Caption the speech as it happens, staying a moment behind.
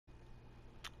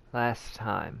last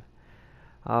time.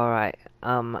 Alright,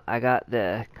 I got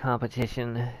the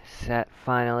competition set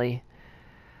finally.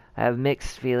 I have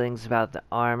mixed feelings about the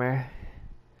armor.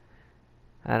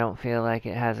 I don't feel like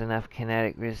it has enough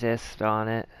kinetic resist on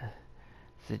it.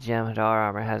 The Jem'Hadar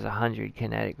armor has 100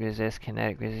 kinetic resist.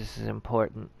 Kinetic resist is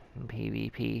important in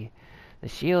PvP. The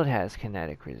shield has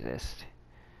kinetic resist,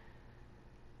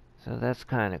 so that's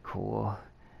kind of cool.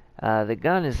 The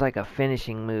gun is like a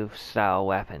finishing move style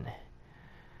weapon.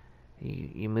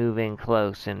 You move in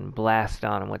close and blast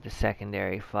on them with the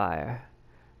secondary fire.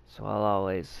 So I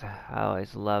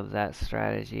always love that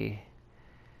strategy.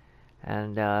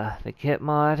 And the kit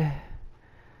mod,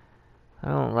 I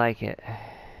don't like it.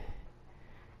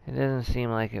 It doesn't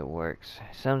seem like it works.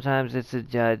 Sometimes it's a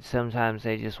dud, sometimes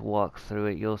they just walk through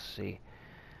it, you'll see.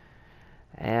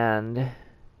 And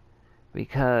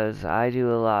because I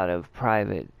do a lot of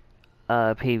private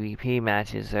PvP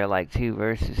matches, they're like 2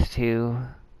 versus 2.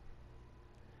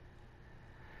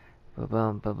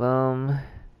 Ba-boom, ba-boom.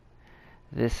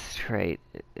 This trait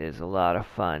is a lot of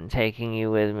fun, taking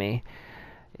you with me.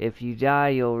 If you die,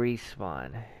 you'll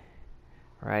respawn,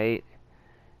 right?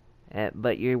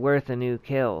 But you're worth a new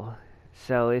kill.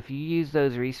 So if you use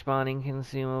those respawning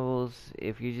consumables,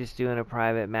 if you're just doing a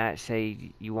private match,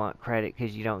 say you want credit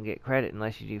because you don't get credit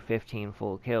unless you do 15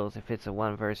 full kills. If it's a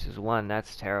 1 versus 1,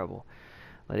 that's terrible.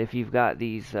 But if you've got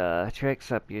these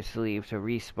tricks up your sleeve to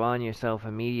respawn yourself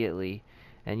immediately,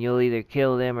 and you'll either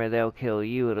kill them or they'll kill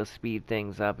you, it'll speed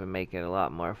things up and make it a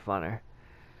lot more funner.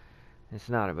 It's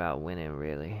not about winning,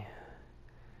 really.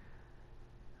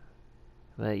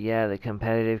 But yeah, the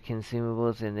competitive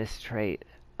consumables in this trait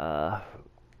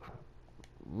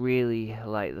really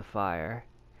light the fire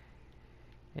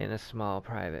in a small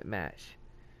private match.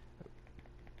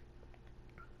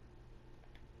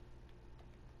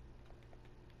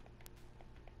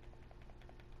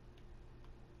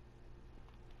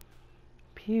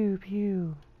 Pew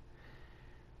pew.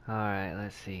 Alright,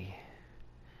 let's see.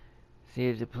 See,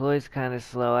 it deploys kind of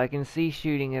slow. I can see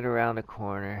shooting it around a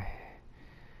corner.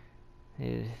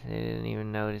 They didn't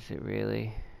even notice it,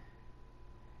 really.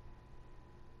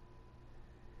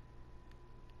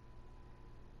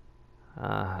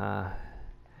 I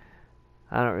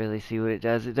don't really see what it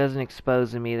does. It doesn't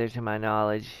expose them either, to my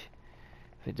knowledge.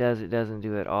 If it does, it doesn't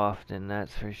do it often,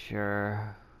 that's for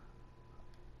sure.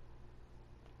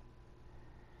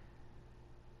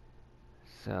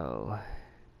 So,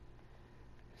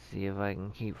 see if I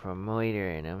can keep from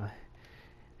moitering him.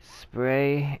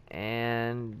 Spray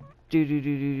and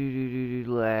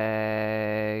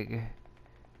lag.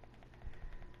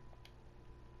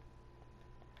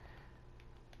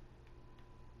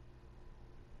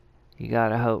 You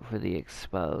gotta hope for the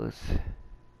expose.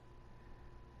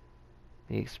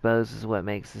 The expose is what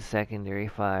makes the secondary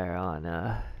fire on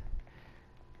the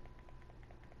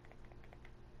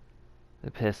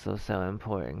pistol so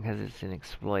important, because it's an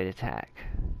exploit attack.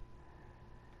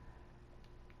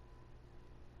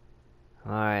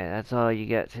 Alright, that's all you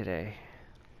get today.